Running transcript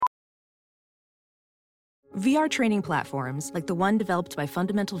VR training platforms, like the one developed by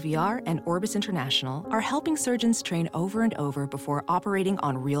Fundamental VR and Orbis International, are helping surgeons train over and over before operating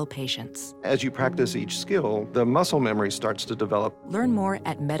on real patients. As you practice each skill, the muscle memory starts to develop. Learn more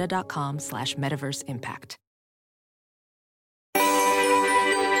at meta.com/metaverseimpact.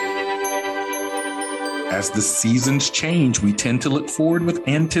 As the seasons change, we tend to look forward with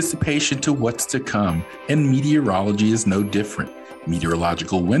anticipation to what's to come, and meteorology is no different.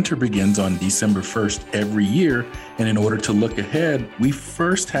 Meteorological winter begins on December 1st every year, and in order to look ahead, we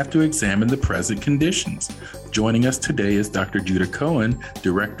first have to examine the present conditions. Joining us today is Dr. Judah Cohen,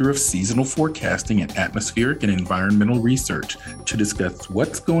 Director of Seasonal Forecasting at Atmospheric and Environmental Research, to discuss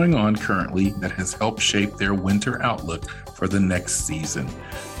what's going on currently that has helped shape their winter outlook for the next season.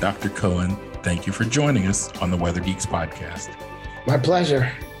 Dr. Cohen, thank you for joining us on the Weather Geeks podcast. My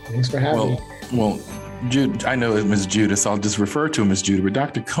pleasure. Thanks for having me. Well, Jude, I know Ms. Judah, so I'll just refer to him as Judah, but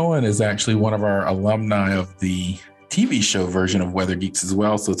Dr. Cohen is actually one of our alumni of the TV show version of Weather Geeks as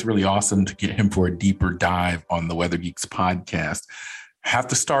well. So it's really awesome to get him for a deeper dive on the Weather Geeks podcast. I have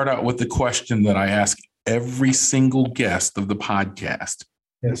to start out with the question that I ask every single guest of the podcast.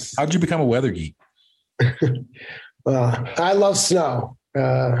 Yes. How'd you become a weather geek? Well, I love snow.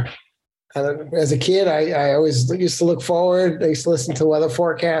 As a kid, I always used to look forward. I used to listen to weather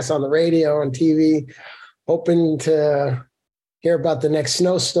forecasts on the radio and TV, hoping to hear about the next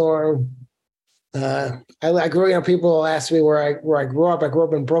snowstorm. I grew up, people ask me where I grew up. I grew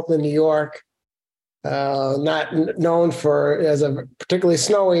up in Brooklyn, New York, not known as a particularly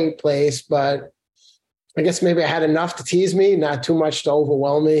snowy place, but I guess maybe I had enough to tease me, not too much to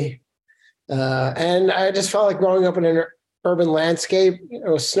overwhelm me. And I just felt like growing up in an urban landscape,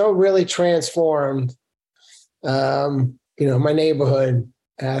 snow really transformed, my neighborhood.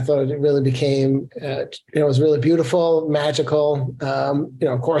 I thought it really became, it was really beautiful, magical.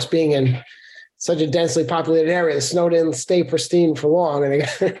 Of course, being in such a densely populated area, the snow didn't stay pristine for long, and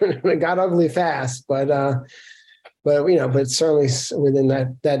it got ugly fast. But certainly within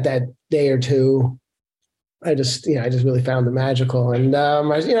that day or two, I just really found it magical, and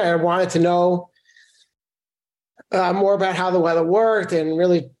I wanted to know more about how the weather worked, and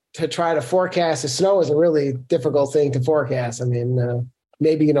really to try to forecast the snow is a really difficult thing to forecast. I mean,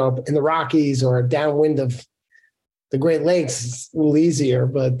 maybe, in the Rockies or downwind of the Great Lakes, it's a little easier,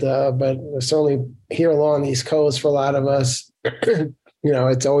 but certainly here along the East Coast for a lot of us,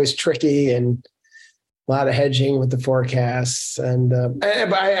 it's always tricky and a lot of hedging with the forecasts. And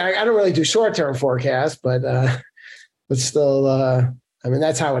I don't really do short-term forecasts, but still,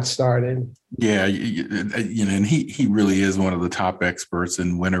 that's how it started. Yeah, and he really is one of the top experts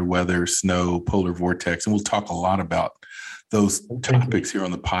in winter weather, snow, polar vortex, and we'll talk a lot about those topics here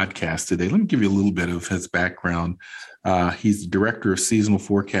on the podcast today. Let me give you a little bit of his background. He's the Director of Seasonal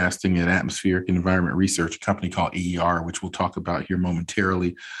Forecasting at Atmospheric and Environment Research, a company called AER, which we'll talk about here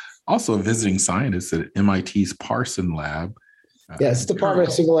momentarily. Also a visiting scientist at MIT's Parson Lab. Yes, Department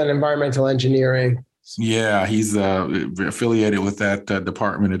of Signal and Environmental Engineering. Yeah, he's affiliated with that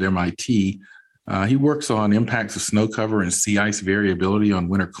department at MIT. He works on impacts of snow cover and sea ice variability on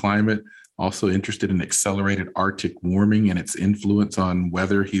winter climate, also interested in accelerated Arctic warming and its influence on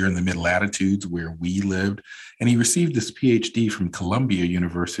weather here in the mid-latitudes where we lived. And he received his PhD from Columbia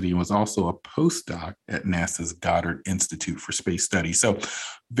University and was also a postdoc at NASA's Goddard Institute for Space Studies. So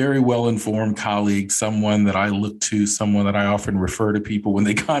very well-informed colleague, someone that I look to, someone that I often refer to people when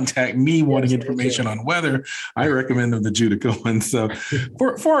they contact me wanting information on weather. I recommend them to Judah Cohen. So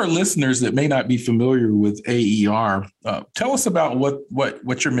for our listeners that may not be familiar with AER, tell us about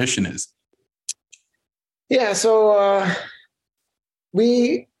what your mission is. Yeah, so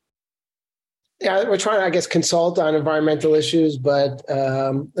we're trying to, I guess, consult on environmental issues, but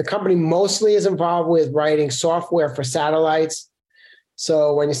the company mostly is involved with writing software for satellites.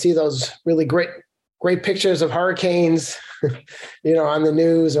 So when you see those really great pictures of hurricanes, on the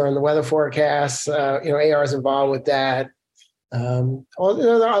news or in the weather forecasts, AR is involved with that. There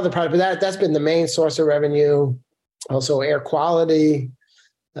are other products, but that's been the main source of revenue. Also, air quality.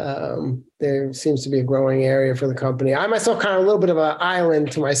 There seems to be a growing area for the company. I myself kind of a little bit of an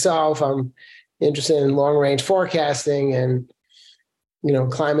island to myself. I'm interested in long range forecasting and,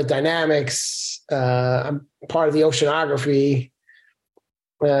 climate dynamics. I'm part of the oceanography,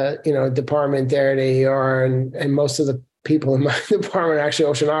 department there at AER, and most of the people in my department are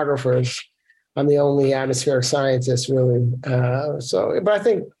actually oceanographers. I'm the only atmospheric scientist, really. But I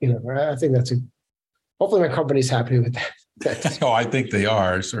think, hopefully my company's happy with that. Oh, I think they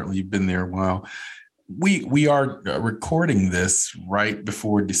are. Certainly, you've been there a while. We are recording this right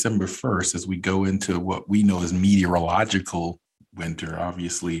before December 1st as we go into what we know as meteorological winter.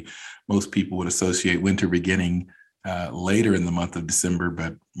 Obviously, most people would associate winter beginning later in the month of December,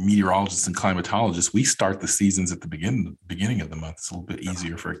 but meteorologists and climatologists, we start the seasons at the beginning of the month. It's a little bit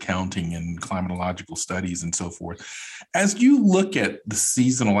easier for accounting and climatological studies and so forth. As you look at the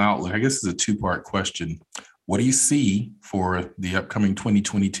seasonal outlook, I guess it's a two-part question. What do you see for the upcoming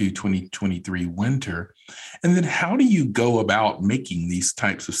 2022-2023 winter? And then how do you go about making these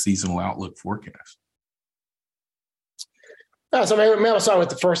types of seasonal outlook forecasts? So maybe I'll start with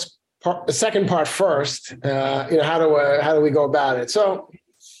the second part first. How do we go about it? So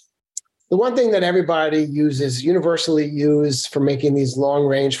the one thing that everybody universally use for making these long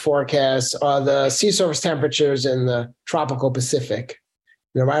range forecasts are the sea surface temperatures in the tropical Pacific.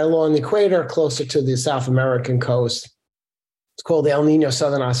 Right along the equator, closer to the South American coast. It's called the El Nino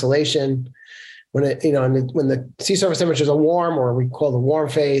Southern Oscillation. When the sea surface temperatures are warm, or we call the warm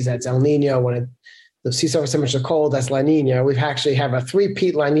phase, that's El Nino. When the sea surface temperatures are cold, that's La Nina. We actually have a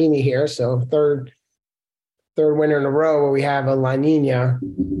three-peat La Nina here, so third winter in a row where we have a La Nina.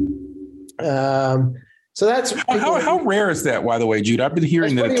 So that's how rare is that, by the way, Jude? I've been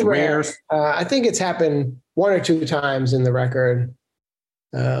hearing that it's rare. I think it's happened one or two times in the record.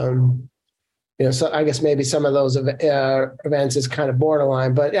 So I guess maybe some of those events is kind of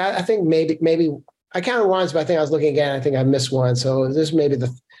borderline, but I think maybe I counted once, but I think I was looking again. I think I missed one. So this may be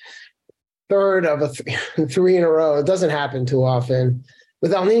the third of three in a row. It doesn't happen too often.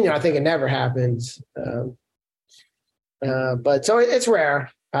 With El Nino, I think it never happens. But so it's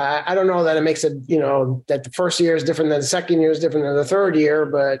rare. I don't know that it makes it, that the first year is different than the second year is different than the third year,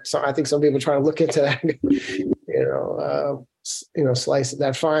 but I think some people try to look into that, slice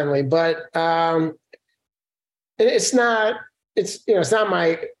that finely, but it's not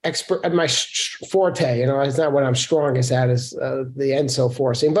my forte. It's not what I'm strongest at is the ENSO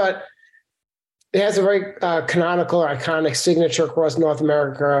forcing, but it has a very canonical or iconic signature across North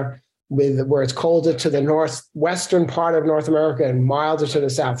America, where it's colder to the northwestern part of North America and milder to the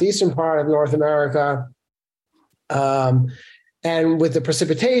southeastern part of North America. And with the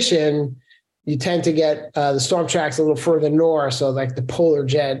precipitation, you tend to get the storm tracks a little further north. So like the polar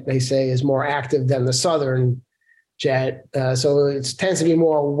jet, they say, is more active than the southern jet. So it tends to be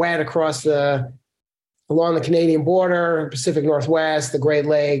more wet along the Canadian border, Pacific Northwest, the Great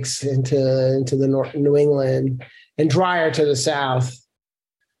Lakes, into the New England, and drier to the south.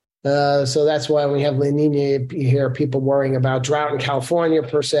 So that's why when we have La Nina, you hear people worrying about drought in California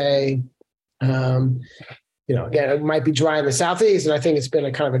per se. Again, it might be dry in the southeast, and I think it's been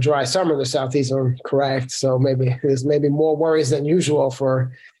a kind of a dry summer in the southeast, I'm correct. So maybe there's more worries than usual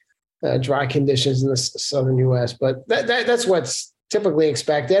for dry conditions in the southern U.S. But that's what's typically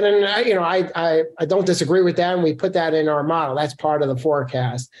expected, and I don't disagree with that, and we put that in our model. That's part of the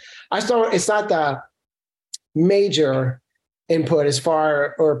forecast. It's not the major input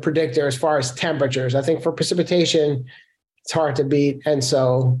predictor as far as temperatures. I think for precipitation, it's hard to beat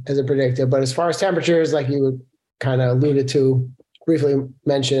ENSO as a predictor. But as far as temperatures, like you kind of alluded to, briefly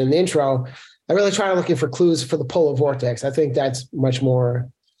mentioned in the intro, I really try looking for clues for the polar vortex. I think that's much more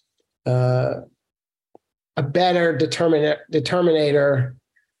a better determinator.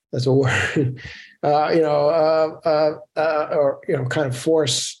 That's a word. Kind of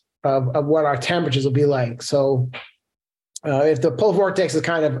force of what our temperatures will be like. So if the polar vortex is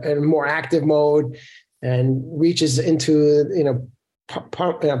kind of in a more active mode and reaches into,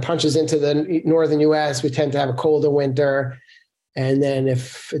 punches into the northern U.S., we tend to have a colder winter. And then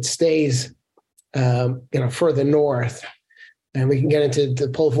if it stays, further north, and we can get into the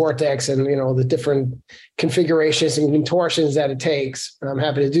polar vortex and, the different configurations and contortions that it takes, I'm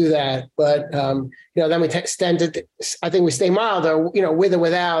happy to do that. But, then we extend it. I think we stay milder, with or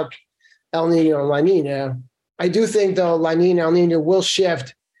without El Nino and La Nina. I do think, though, La Nina, El Nino will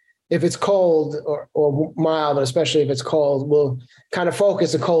shift if it's cold or mild, but especially if it's cold. We'll kind of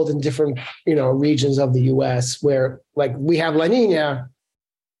focus the cold in different, regions of the U.S. where, like, we have La Nina.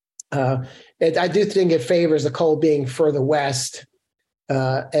 I do think it favors the cold being further west.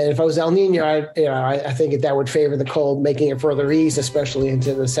 And if I was El Nino, I think that would favor the cold, making it further east, especially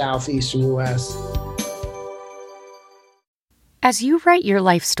into the southeastern U.S. As you write your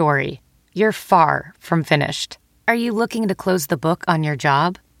life story, you're far from finished. Are you looking to close the book on your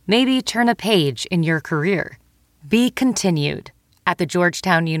job? Maybe turn a page in your career? Be continued at the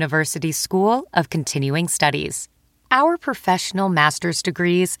Georgetown University School of Continuing Studies. Our professional master's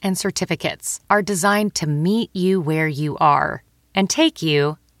degrees and certificates are designed to meet you where you are and take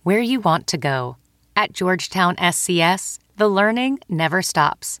you where you want to go. At Georgetown SCS, the learning never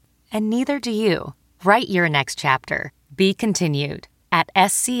stops, and neither do you. Write your next chapter. Be continued at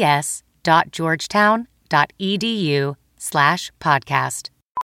scs.georgetown.edu/careers. weather.com/podcast.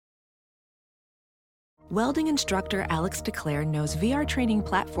 Welding instructor Alex DeClaire knows VR training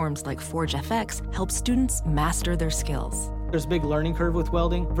platforms like Forge FX help students master their skills. There's a big learning curve with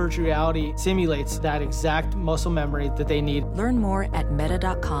welding. Virtual reality simulates that exact muscle memory that they need. Learn more at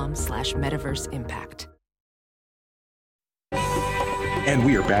meta.com/metaverseimpact. And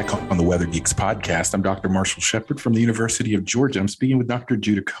we are back on the Weather Geeks podcast. I'm Dr. Marshall Shepard from the University of Georgia. I'm speaking with Dr.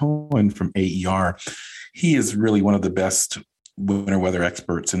 Judah Cohen from AER. He is really one of the best winter weather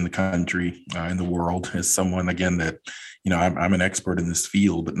experts in the country, in the world. As someone, again, that, I'm an expert in this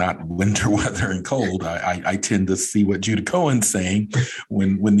field, but not winter weather and cold. I tend to see what Judah Cohen's saying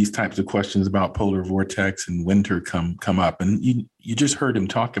when these types of questions about polar vortex and winter come up. And you just heard him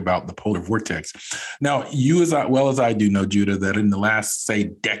talk about the polar vortex. Now, you as well as I do know, Judah, that in the last, say,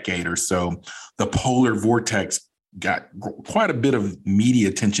 decade or so, the polar vortex got quite a bit of media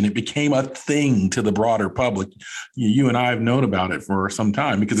attention. It became a thing to the broader public. You and I have known about it for some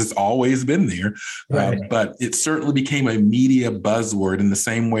time because it's always been there. Right. But it certainly became a media buzzword in the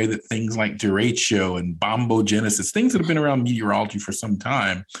same way that things like derecho and bombogenesis, things that have been around meteorology for some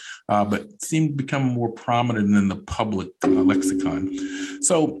time, but seem to become more prominent in the public lexicon.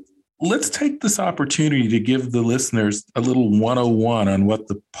 So let's take this opportunity to give the listeners a little 101 on what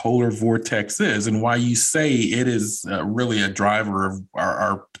the polar vortex is and why you say it is really a driver of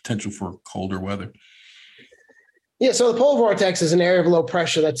our potential for colder weather. Yeah, so the polar vortex is an area of low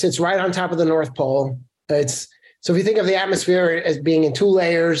pressure that sits right on top of the North Pole. So if you think of the atmosphere as being in two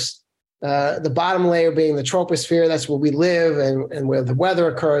layers, the bottom layer being the troposphere, that's where we live and where the weather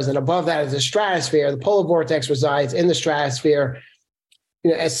occurs, and above that is the stratosphere. The polar vortex resides in the stratosphere,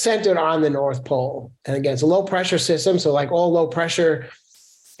 as centered on the North Pole. And again, it's a low pressure system. So like all low pressure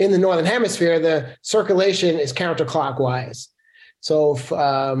in the Northern Hemisphere, the circulation is counterclockwise. So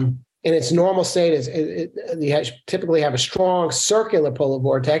in its normal state, you typically have a strong circular polar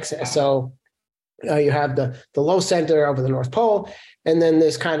vortex. So you have the low center over the North Pole, and then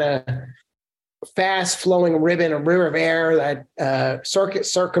this kind of fast flowing ribbon, a river of air that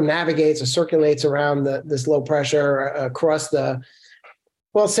circumnavigates or circulates around this low pressure across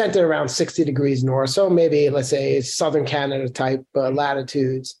centered around 60 degrees north. So maybe, let's say, southern Canada type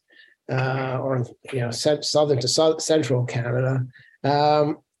latitudes, or southern to central Canada.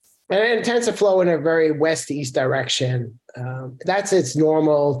 And it tends to flow in a very west-east direction. That's its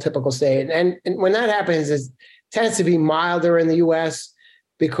normal, typical state. And when that happens, it tends to be milder in the U.S.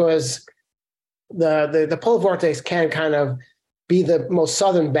 because the polar vortex can kind of be the most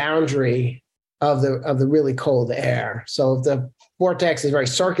southern boundary of the really cold air. So if the vortex is very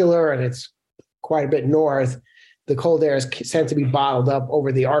circular and it's quite a bit north, the cold air tends to be bottled up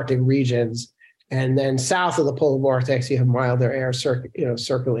over the Arctic regions. And then south of the polar vortex, you have milder air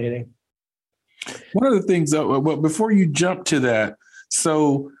circulating. One of the things, before you jump to that,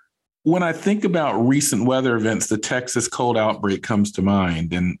 so when I think about recent weather events, the Texas cold outbreak comes to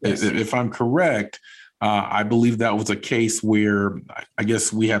mind. And yes, if I'm correct, I believe that was a case where I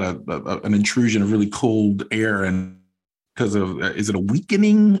guess we had an intrusion of really cold air, and because of, is it a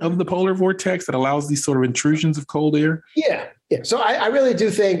weakening of the polar vortex that allows these sort of intrusions of cold air? Yeah. So I really do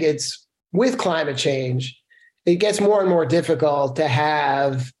think it's with climate change, it gets more and more difficult to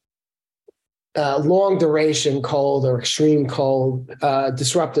have long duration cold or extreme cold,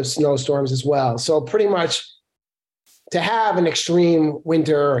 disruptive snowstorms as well. So pretty much to have an extreme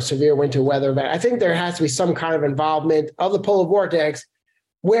winter or severe winter weather event, I think there has to be some kind of involvement of the polar vortex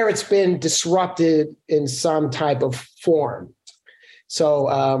where it's been disrupted in some type of form.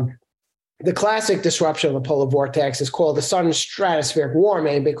 So the classic disruption of the polar vortex is called the sudden stratospheric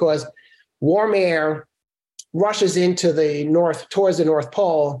warming, because warm air rushes into the north, towards the North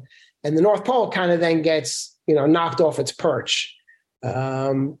Pole, and the North Pole kind of then gets, knocked off its perch.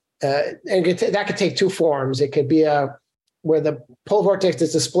 And that could take two forms. It could be where the polar vortex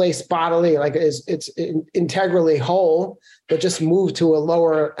is displaced bodily, like it's integrally whole, but just moved to a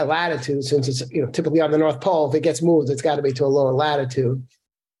lower latitude, since it's typically on the North Pole. If it gets moved, it's got to be to a lower latitude.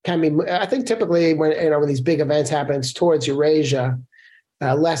 Can be, I think, typically when these big events happen, it's towards Eurasia,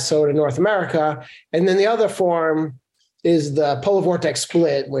 less so to North America. And then the other form is the polar vortex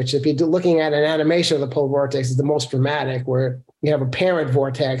split, which, if you're looking at an animation of the polar vortex, is the most dramatic, where you have a parent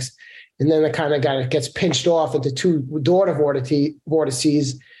vortex, and then it kind of gets pinched off into two daughter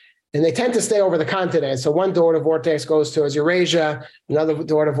vortices, and they tend to stay over the continent. So one daughter vortex goes towards Eurasia, another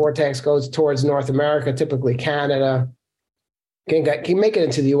daughter vortex goes towards North America, typically Canada. Can make it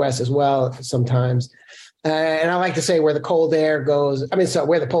into the U.S. as well sometimes. And I like to say where the cold air goes, so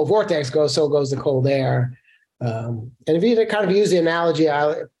where the polar vortex goes, so goes the cold air. And if you kind of use the analogy,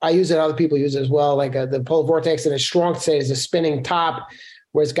 I use it, other people use it as well, like the polar vortex in a strong state is a spinning top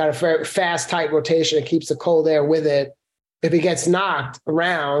where it's got a very fast, tight rotation. It keeps the cold air with it. If it gets knocked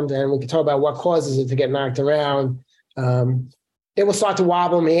around, and we can talk about what causes it to get knocked around, it will start to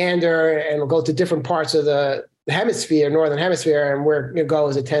wobble, meander, and it'll go to different parts of the hemisphere, northern hemisphere, and where it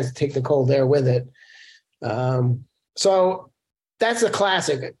goes, it tends to take the cold air with it. So that's the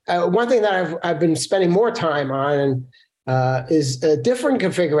classic. One thing that I've been spending more time on is a different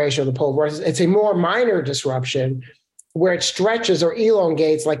configuration of the polar vortex. It's a more minor disruption where it stretches or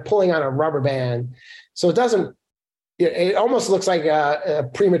elongates like pulling on a rubber band. So it almost looks like a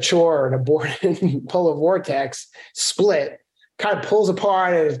premature and aborted polar vortex split, kind of pulls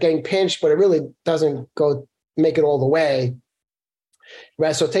apart and is getting pinched, but it really doesn't make it all the way.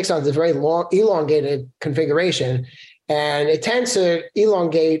 Right? So it takes on this very long, elongated configuration. And it tends to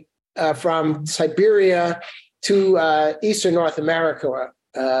elongate from Siberia to Eastern North America,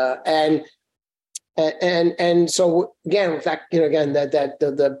 and so again, in fact,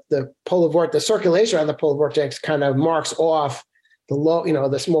 the polar vortex, the circulation of the polar vortex kind of marks off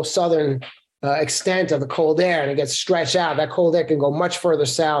the most southern extent of the cold air, and it gets stretched out. That cold air can go much further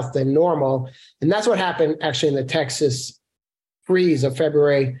south than normal, and that's what happened actually in the Texas freeze of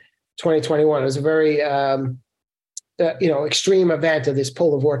February 2021. It was a very extreme event of this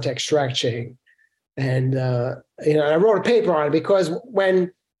polar vortex stretching. And, I wrote a paper on it because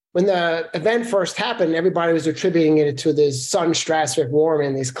when the event first happened, everybody was attributing it to this sun stratospheric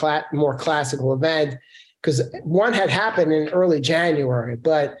warming, this more classical event, because one had happened in early January.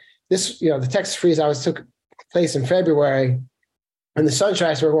 But this, the Texas freeze took place in February, and the sun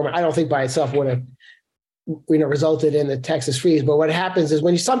stratospheric warming, I don't think by itself would have resulted in the Texas freeze. But what happens is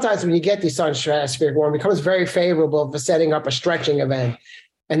when you get these sun stratospheric warming, it becomes very favorable for setting up a stretching event.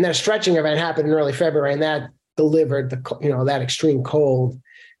 And then a stretching event happened in early February, and that delivered that extreme cold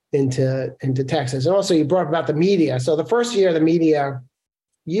into Texas. And also you brought up about the media. So the first year the media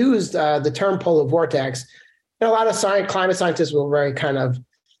used the term polar vortex, and a lot of climate scientists were very kind of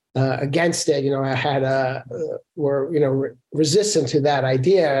against it, were resistant to that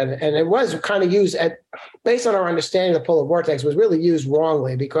idea. And it was kind of used based on our understanding of the polar vortex, was really used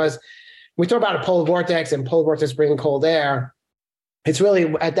wrongly, because we talk about a polar vortex and polar vortex bringing cold air. It's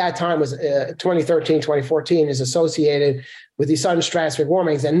really, at that time, was 2013, 2014 is associated with the sun stratospheric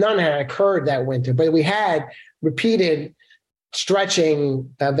warmings, and none had occurred that winter. But we had repeated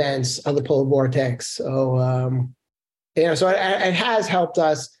stretching events of the polar vortex. So, so it has helped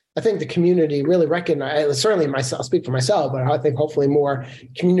us. I think the community really recognize, certainly myself, I'll speak for myself, but I think hopefully more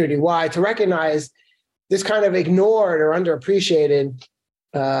community-wide, to recognize this kind of ignored or underappreciated,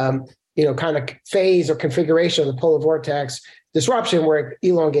 kind of phase or configuration of the polar vortex disruption where it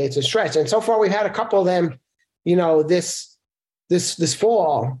elongates and stretches. And so far we've had a couple of them, this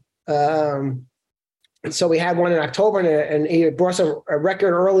fall. And so we had one in October, and it brought some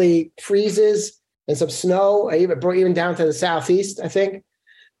record early freezes and some snow, even down to the southeast, I think.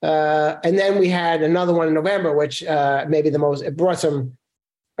 And then we had another one in November, which it brought some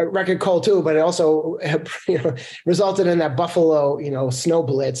record cold too, but it also resulted in that Buffalo, snow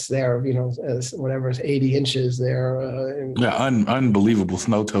blitz there, whatever is 80 inches there. Unbelievable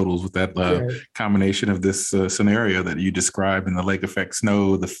snow totals with that combination of this scenario that you describe in the lake effect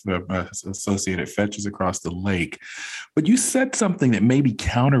snow, the associated fetches across the lake. But you said something that may be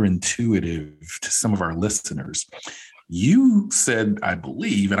counterintuitive to some of our listeners. You said, I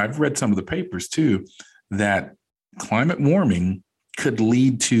believe, and I've read some of the papers too, that climate warming could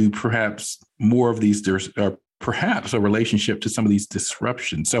lead to perhaps more of these, perhaps a relationship to some of these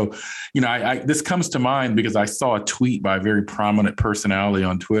disruptions. So, this comes to mind because I saw a tweet by a very prominent personality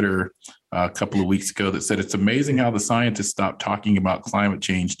on Twitter a couple of weeks ago that said, it's amazing how the scientists stopped talking about climate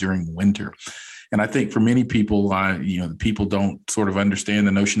change during winter. And I think for many people, people don't sort of understand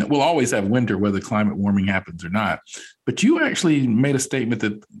the notion that we'll always have winter, whether climate warming happens or not. But you actually made a statement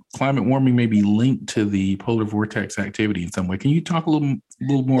that climate warming may be linked to the polar vortex activity in some way. Can you talk a little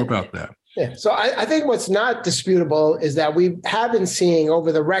more about that? Yeah. So I think what's not disputable is that we have been seeing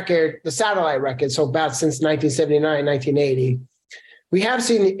over the satellite record, so about since 1979, 1980, we have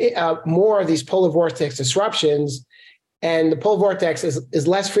seen more of these polar vortex disruptions. And the polar vortex is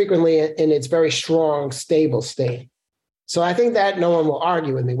less frequently in its very strong, stable state. So I think that no one will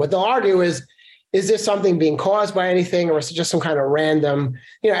argue with me. What they'll argue is this something being caused by anything, or is it just some kind of random,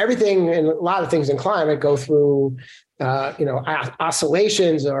 everything and a lot of things in climate go through,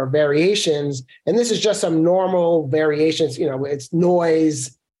 oscillations or variations. And this is just some normal variations, it's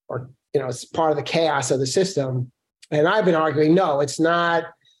noise or, it's part of the chaos of the system. And I've been arguing, no, it's not.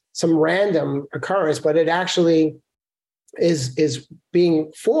 some random occurrence, but it actually is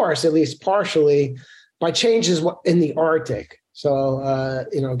being forced, at least partially, by changes in the Arctic. So,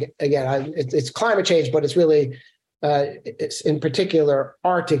 again, it's climate change, but it's really, it's in particular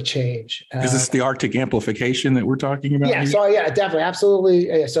Arctic change. Is this the Arctic amplification that we're talking about? Yeah. Here? So yeah, definitely,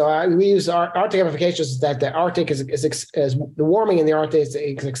 absolutely. So we use Arctic amplifications that the Arctic is the warming in the Arctic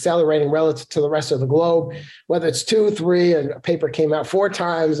is accelerating relative to the rest of the globe, whether it's 2, 3, and a paper came out 4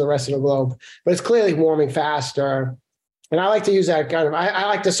 times the rest of the globe, but it's clearly warming faster. And I like to use that kind of, I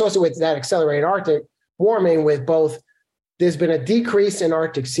like to associate with that accelerated Arctic warming with both. There's been a decrease in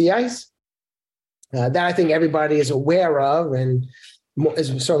Arctic sea ice that I think everybody is aware of and is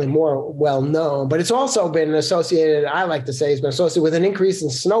certainly more well known, but it's also been associated, I like to say, it's been associated with an increase in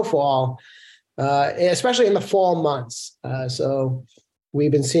snowfall, especially in the fall months. So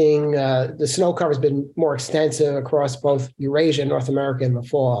we've been seeing the snow cover has been more extensive across both Eurasia and North America in the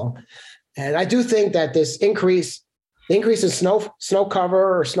fall. And I do think that this increase in snow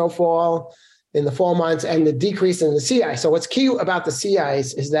cover or snowfall in the fall months and the decrease in the sea ice. So what's key about the sea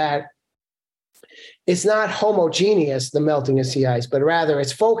ice is that it's not homogeneous, the melting of sea ice, but rather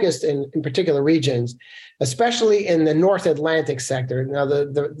it's focused in particular regions, especially in the North Atlantic sector. Now,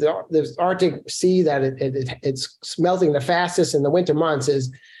 the Arctic Sea that it's melting the fastest in the winter months is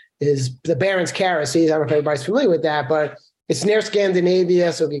the Barents Kara Sea. I don't know if everybody's familiar with that, but it's near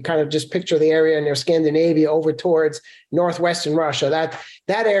Scandinavia. So if you kind of just picture the area near Scandinavia over towards northwestern Russia,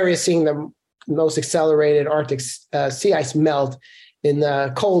 that area is seeing the most accelerated Arctic sea ice melt in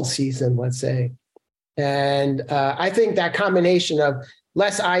the cold season, let's say. And I think that combination of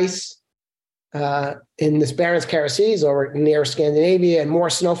less ice in this Barents Kara Seas or near Scandinavia and more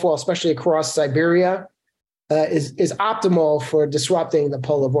snowfall, especially across Siberia, is optimal for disrupting the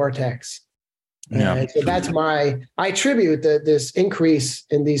polar vortex. Yeah. So that's I attribute this increase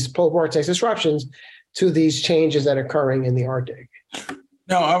in these polar vortex disruptions to these changes that are occurring in the Arctic.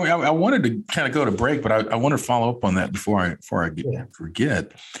 No, I wanted to kind of go to break, but I want to follow up on that before I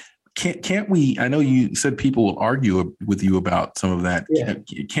forget. Can't we? I know you said people will argue with you about some of that. Yeah.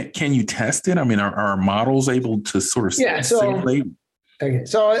 Can you test it? I mean, are our models able to sort of simulate? Okay.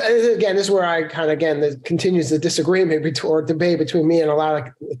 So again, this is where I kind of there continues the disagreement or debate between me and a lot of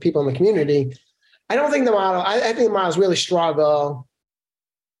people in the community. I don't think the model. I think the models really struggle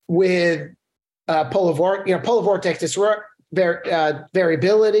with polar vortex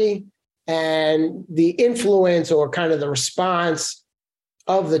variability and the influence or kind of the response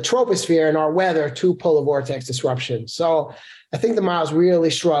of the troposphere and our weather to polar vortex disruption. So I think the models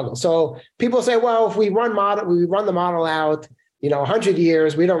really struggle. So people say, well, if we run the model out, 100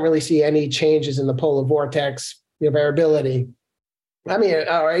 years, we don't really see any changes in the polar vortex variability. I mean,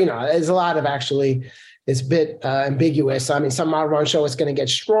 there's a lot of it's a bit ambiguous. I mean, some model runs show it's going to get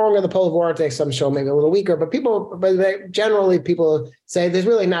stronger, the polar vortex, some show maybe a little weaker, but generally people say there's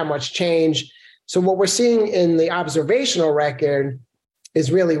really not much change. So what we're seeing in the observational record is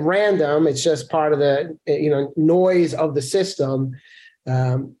really random. It's just part of the noise of the system.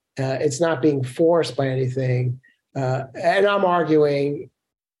 It's not being forced by anything. And I'm arguing,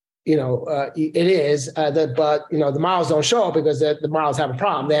 it is, but the models don't show it because the models have a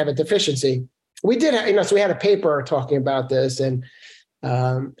problem. They have a deficiency. We did, so we had a paper talking about this, and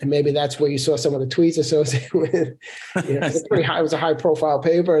maybe that's where you saw some of the tweets associated with. It was a high profile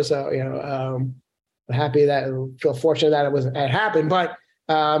paper, so happy feel fortunate that it happened. But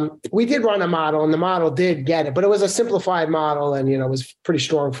we did run a model, and the model did get it, but it was a simplified model, and it was pretty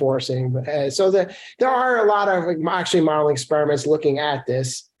strong forcing. So there are a lot of actually modeling experiments looking at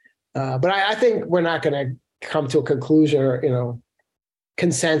this, but I think we're not going to come to a conclusion or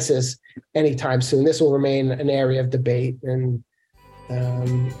consensus anytime soon. This will remain an area of debate and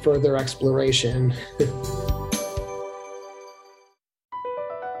further exploration.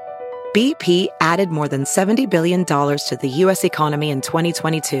 BP added more than $70 billion to the U.S. economy in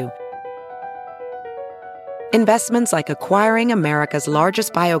 2022. Investments like acquiring America's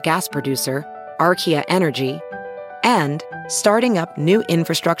largest biogas producer, Archaea Energy, and starting up new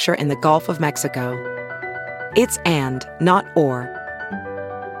infrastructure in the Gulf of Mexico. It's and, not or.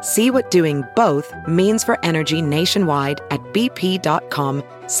 See what doing both means for energy nationwide at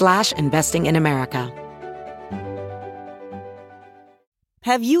bp.com/investing in America.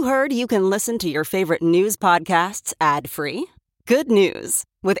 Have you heard you can listen to your favorite news podcasts ad-free? Good news.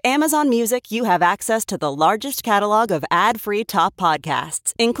 With Amazon Music, you have access to the largest catalog of ad-free top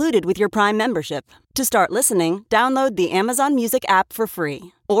podcasts included with your Prime membership. To start listening, download the Amazon Music app for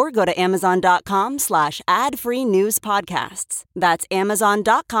free or go to amazon.com/ad-free news podcasts. That's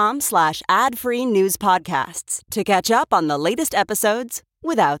amazon.com/ad-free news podcasts to catch up on the latest episodes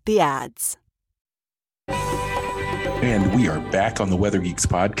without the ads. And we are back on the Weather Geeks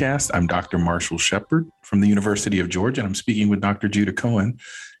podcast. I'm Dr. Marshall Shepard from the University of Georgia, and I'm speaking with Dr. Judah Cohen,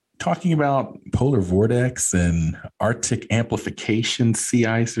 talking about polar vortex and Arctic amplification, sea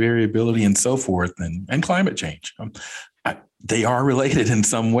ice variability, and so forth, and climate change. They are related in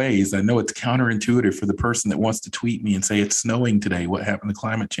some ways. I know it's counterintuitive for the person that wants to tweet me and say it's snowing today. What happened to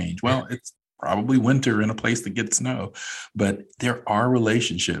climate change? Well, it's probably winter in a place that gets snow, but there are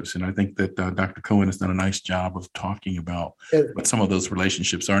relationships. And I think that Dr. Cohen has done a nice job of talking about what some of those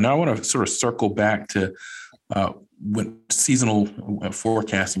relationships are. Now I want to sort of circle back to when seasonal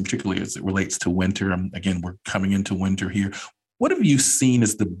forecasting, particularly as it relates to winter. Again, we're coming into winter here. What have you seen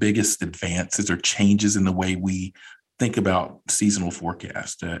as the biggest advances or changes in the way we think about seasonal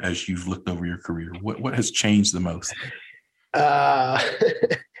forecast as you've looked over your career? What has changed the most?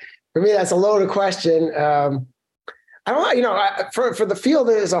 For me, that's a loaded question. I don't, for the field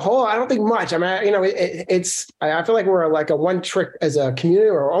as a whole, I don't think much. I mean, I feel like we're like a one trick as a community,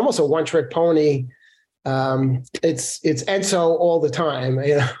 or almost a one trick pony. It's ENSO all the time,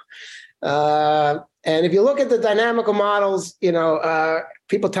 and if you look at the dynamical models,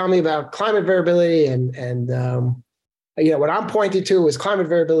 people tell me about climate variability and what I'm pointing to is climate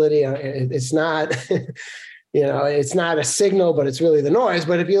variability. It's not. It's not a signal, but it's really the noise.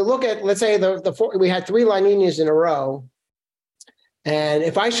 But if you look at, let's say we had 3 La Niñas in a row, and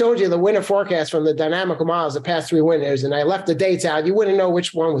if I showed you the winter forecast from the dynamical models the past 3 winters, and I left the dates out, you wouldn't know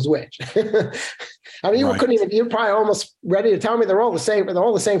which one was which. I mean, you couldn't even. You're probably almost ready to tell me they're all the same. They're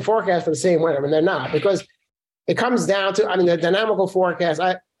all the same forecast for the same winter, and they're not, because it comes down to. I mean, the dynamical forecast.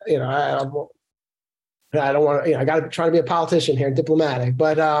 I don't want to. I got to try to be a politician here, diplomatic,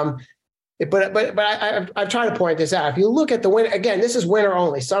 but. But I've tried to point this out. If you look at the winter, again, this is winter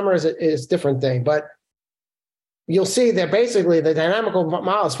only. Summer is a different thing. But you'll see that basically the dynamical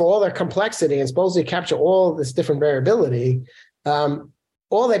models, for all their complexity and supposedly capture all this different variability,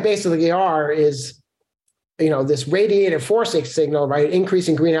 all they basically are is, this radiative forcing signal, right?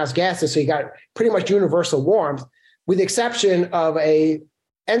 Increasing greenhouse gases. So you got pretty much universal warmth, with the exception of a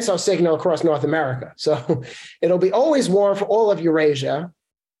ENSO signal across North America. So it'll be always warm for all of Eurasia.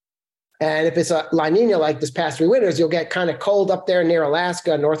 And if it's a La Nina like this past 3 winters, you'll get kind of cold up there near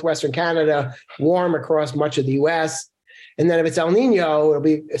Alaska, northwestern Canada, warm across much of the U.S. And then if it's El Nino, it'll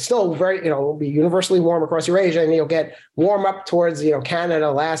be still it'll be universally warm across Eurasia, and you'll get warm up towards, Canada,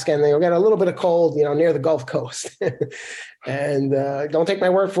 Alaska, and then you'll get a little bit of cold, near the Gulf Coast. And don't take my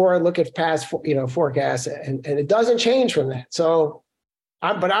word for it. Look at past, forecasts, and it doesn't change from that. So.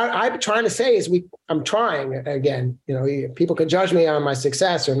 I'm trying to say I'm trying again, people can judge me on my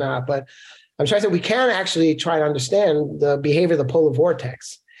success or not, but I'm trying to say we can actually try to understand the behavior of the polar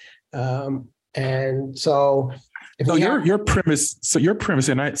vortex. And so your premise,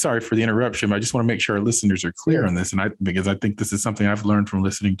 and sorry for the interruption, but I just want to make sure our listeners are clear on this. Because I think this is something I've learned from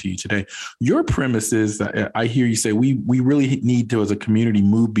listening to you today. Your premise is that I hear you say, we really need to, as a community,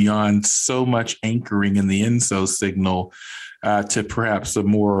 move beyond so much anchoring in the ENSO signal to perhaps a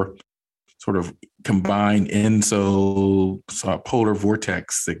more sort of combined ENSO polar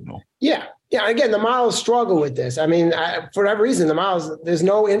vortex signal. Yeah. Again, the models struggle with this. I mean, for whatever reason, the models, there's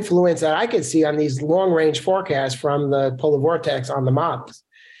no influence that I could see on these long range forecasts from the polar vortex on the models.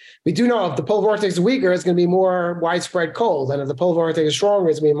 We do know if the polar vortex is weaker, it's going to be more widespread cold. And if the polar vortex is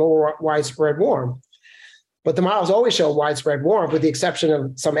stronger, it's going to be more widespread warm. But the models always show widespread warmth, with the exception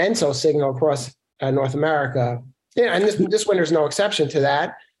of some ENSO signal across North America. Yeah, and this winter is no exception to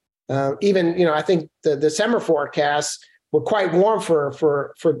that. Even, I think the December forecasts were quite warm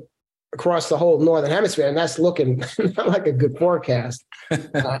for across the whole northern hemisphere, and that's looking not like a good forecast.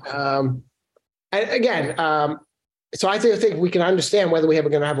 And again, so I think we can understand whether we're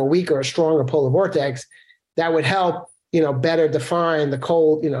going to have a weaker or stronger polar vortex. That would help, better define the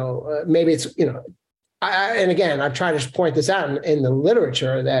cold. Maybe it's, and again, I've tried to point this out in the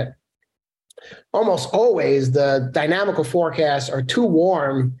literature that almost always the dynamical forecasts are too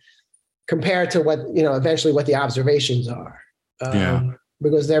warm compared to what, eventually what the observations are.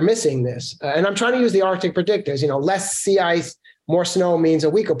 Because they're missing this. And I'm trying to use the Arctic predictors, less sea ice, more snow means a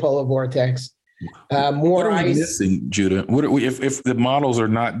weaker polar vortex. More what are we ice. missing, Judah? If the models are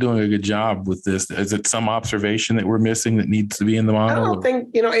not doing a good job with this, is it some observation that we're missing that needs to be in the model? I don't think,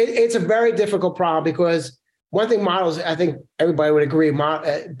 it's a very difficult problem, because one thing models, I think everybody would agree,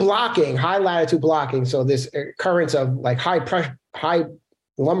 blocking, high latitude blocking. So this occurrence of like high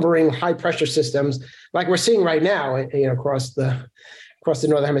lumbering, high pressure systems, like we're seeing right now, across the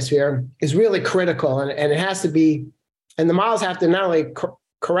northern hemisphere, is really critical. And it has to be, and the models have to not only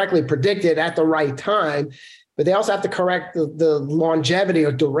correctly predict it at the right time, but they also have to correct the longevity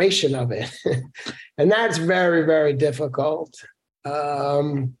or duration of it. And that's very, very difficult.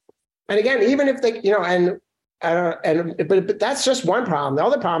 And again, even if they, but that's just one problem. The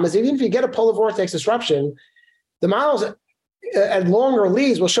other problem is even if you get a polar vortex disruption, the models at longer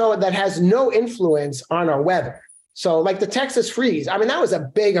leads will show that has no influence on our weather. So like the Texas freeze, I mean, that was a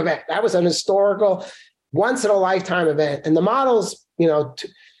big event. That was an historical, once in a lifetime event. And the models,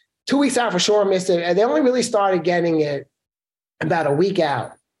 2 weeks out for sure missed it. And they only really started getting it about a week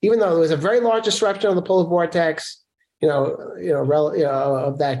out, even though there was a very large disruption of the polar vortex,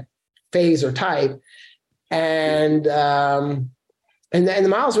 of that phase or type. And the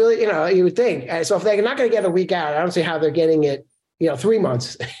models really, you would think. So if they're not going to get a week out, I don't see how they're getting it, 3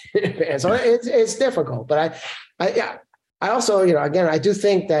 months. So it's difficult. But I also, again, I do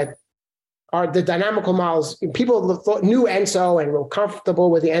think that the dynamical models, people knew ENSO and were comfortable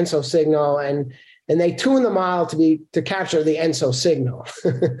with the ENSO signal, and they tuned the model to capture the ENSO signal.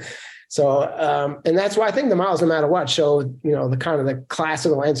 So, and that's why I think the models, no matter what, show, the kind of the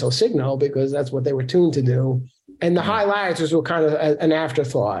classical ENSO signal, because that's what they were tuned to do. And the high latitudes were kind of an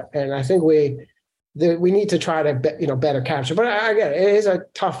afterthought. And I think we need to try to, better capture. But again, it is a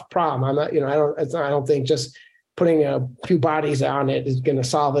tough problem. I'm not, I don't think just putting a few bodies on it is going to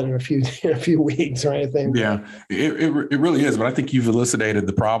solve it in a few weeks or anything. Yeah, it really is. But I think you've elucidated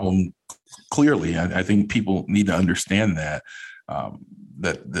the problem clearly. I think people need to understand that.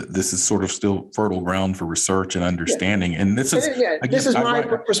 That this is sort of still fertile ground for research and understanding. And this is my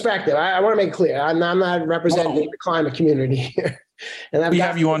perspective. I want to make it clear. I'm not representing the climate community here. And we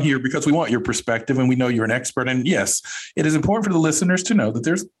have you on here because we want your perspective, and we know you're an expert. And yes, it is important for the listeners to know that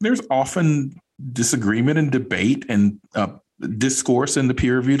there's often disagreement and debate and discourse in the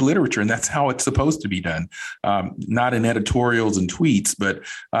peer-reviewed literature, and that's how it's supposed to be done. Not in editorials and tweets, but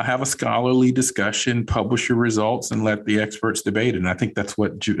have a scholarly discussion, publish your results, and let the experts debate. And I think that's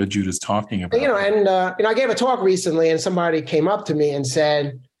what Judah's talking about. I gave a talk recently, and somebody came up to me and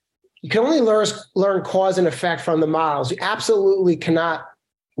said, "You can only learn cause and effect from the models. You absolutely cannot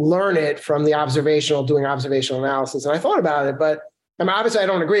learn it from doing observational analysis." And I thought about it, but obviously I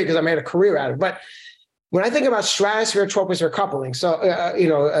don't agree because I made a career out of it. But when I think about stratosphere troposphere coupling, so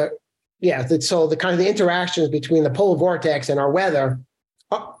the kind of the interactions between the polar vortex and our weather,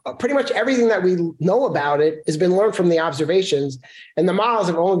 pretty much everything that we know about it has been learned from the observations, and the models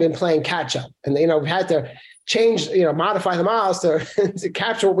have only been playing catch up. And we've had to change, modify the models to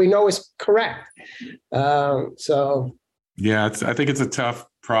capture what we know is correct. I think it's a tough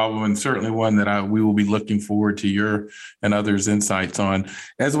problem, and certainly one that we will be looking forward to your and others' insights on.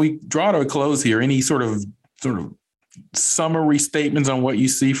 As we draw to a close here, any sort of summary statements on what you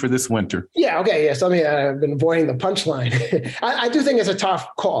see for this winter? Yeah, okay, yes. I've been avoiding the punchline. I do think it's a tough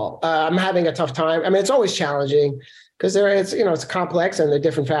call. I'm having a tough time. It's always challenging because it's complex and there are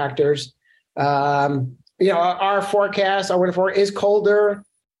different factors. Our forecast, our winter forecast is colder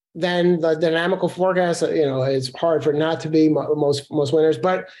than the dynamical forecast. It's hard for it not to be most winters,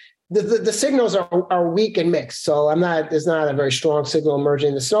 but the signals are weak and mixed. So there's not a very strong signal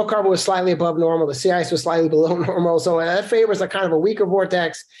emerging. The snow cover was slightly above normal. The sea ice was slightly below normal. So that favors a kind of a weaker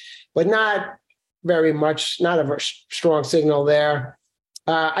vortex, but not very much, not a very strong signal there.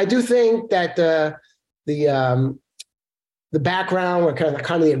 I do think that the background or kind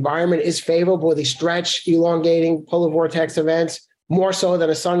of the environment is favorable with these stretch elongating polar vortex events, more so than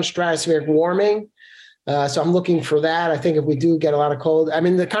a sun stratospheric warming. So I'm looking for that. I think if we do get a lot of cold,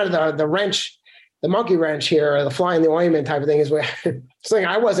 the wrench, the monkey wrench here, the fly in the ointment type of thing is something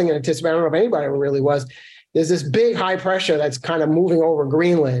I wasn't going to anticipate. I don't know if anybody really was. There's this big high pressure that's kind of moving over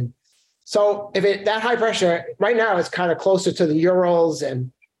Greenland. So that high pressure right now is kind of closer to the Urals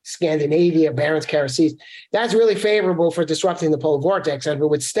and Scandinavia, Barents Sea. That's really favorable for disrupting the polar vortex. And if it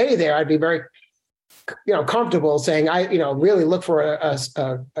would stay there, I'd be very, comfortable saying really look for a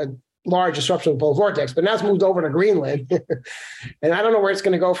large disruption of the polar vortex. But now it's moved over to Greenland, and I don't know where it's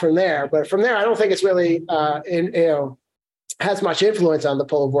going to go from there. But from there, I don't think it's really has much influence on the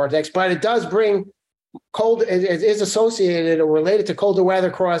polar vortex. But it does bring cold. It is associated or related to colder weather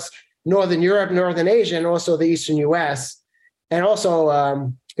across Northern Europe, Northern Asia, and also the Eastern U.S. And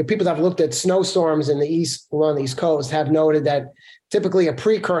also, people that have looked at snowstorms in the east along the East Coast have noted that typically a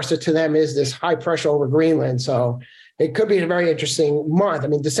precursor to them is this high pressure over Greenland. So it could be a very interesting month.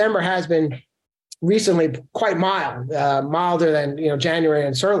 December has been recently quite mild, milder than January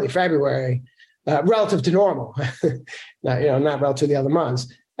and certainly February, relative to normal. Not relative to the other months.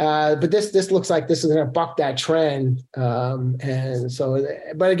 But this looks like this is going to buck that trend. And so,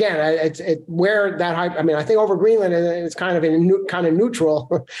 but again, it's where that hype. I mean, I think over Greenland it's kind of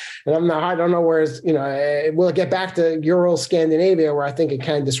neutral, and I don't know where it's, will it get back to Ural Scandinavia, where I think it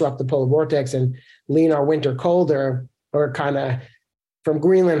can disrupt the polar vortex and lean our winter colder, or kind of from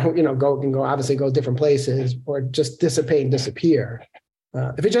Greenland, can go different places, or just dissipate and disappear.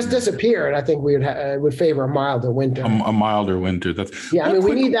 If it just disappeared, I think we would favor a milder winter. A milder winter.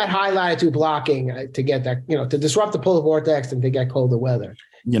 We need that high latitude blocking to get that, to disrupt the polar vortex and to get colder weather.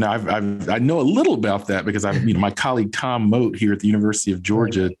 I know a little about that because my colleague Tom Moat here at the University of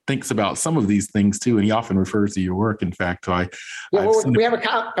Georgia thinks about some of these things too, and he often refers to your work. In fact, we have a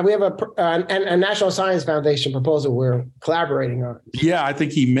National Science Foundation proposal we're collaborating on. Yeah, I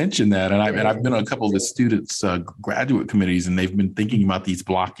think he mentioned that, and I've been on a couple of the students' graduate committees, and they've been thinking about these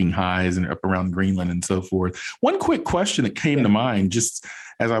blocking highs and up around Greenland and so forth. One quick question that came to mind just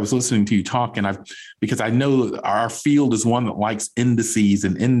as I was listening to you talk, because I know our field is one that likes indices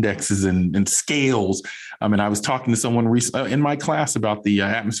and indexes and scales. I was talking to someone recently in my class about the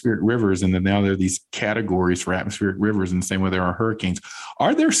atmospheric rivers, and then now there are these categories for atmospheric rivers, and the same way there are hurricanes.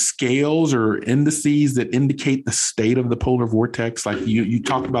 Are there scales or indices that indicate the state of the polar vortex? Like you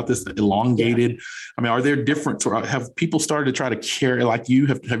talked about this elongated. Are there different? Have people started to try to have you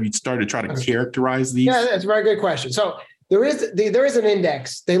started to try to characterize these? Yeah, that's a very good question. So there is an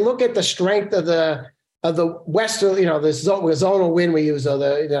index. They look at the strength of the western, the zonal wind we use, or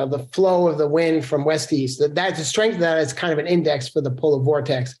the flow of the wind from west to east. That's the strength of that is kind of an index for the polar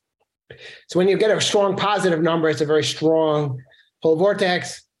vortex. So when you get a strong positive number, it's a very strong polar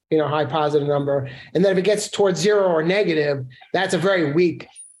vortex, high positive number. And then if it gets towards zero or negative, that's a very weak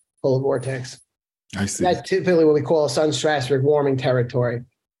polar vortex. I see. That's typically what we call a sun stratospheric warming territory.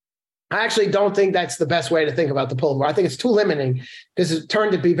 I actually don't think that's the best way to think about the polar vortex. I think it's too limiting because it's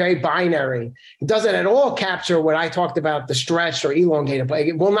turned to be very binary. It doesn't at all capture what I talked about, the stretched or elongated.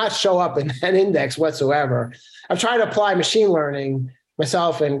 It will not show up in that index whatsoever. I've tried to apply machine learning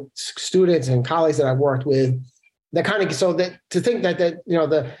myself and students and colleagues that I've worked with. That kind of so that to think that the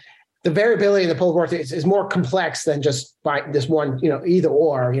variability of the polar vortex is more complex than just by this one, either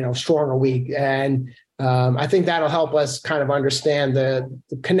or, strong or weak. And I think that'll help us kind of understand the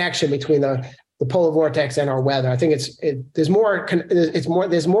connection between the polar vortex and our weather. I think there's more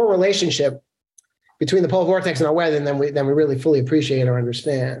relationship between the polar vortex and our weather than we really fully appreciate or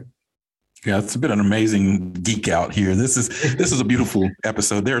understand. Yeah, it's been an amazing geek out here. This is a beautiful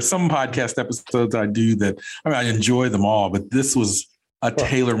episode. There are some podcast episodes I do that I enjoy them all, but this was a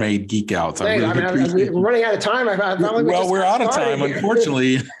tailor-made geek out. So we're running out of time. We're out of time,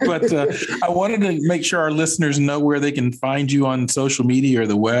 unfortunately. But I wanted to make sure our listeners know where they can find you on social media or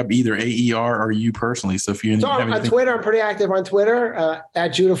the web, either AER or you personally. So if you on Twitter, I'm pretty active on Twitter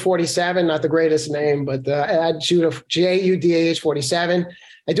at Judah47. Not the greatest name, but at Judah JUDAH 47.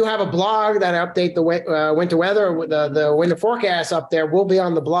 I do have a blog that I update the winter weather. The winter forecast up there will be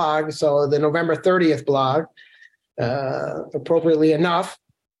on the blog. So the November 30th blog. Appropriately enough,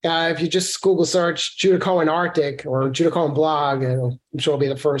 if you just Google search Judah Cohen Arctic or Judah Cohen blog, I'm sure it'll be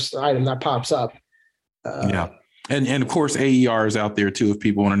the first item that pops up. And of course AER is out there too if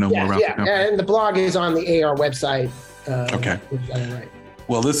people want to know more about the company. And the blog is on the AER website. Okay. Right.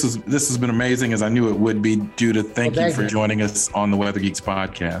 Well, this has been amazing, as I knew it would be. Judah, thank you for joining us on the Weather Geeks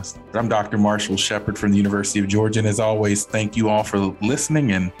podcast. I'm Dr. Marshall Shepard from the University of Georgia. And as always, thank you all for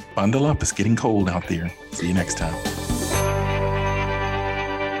listening, and bundle up. It's getting cold out there. See you next time.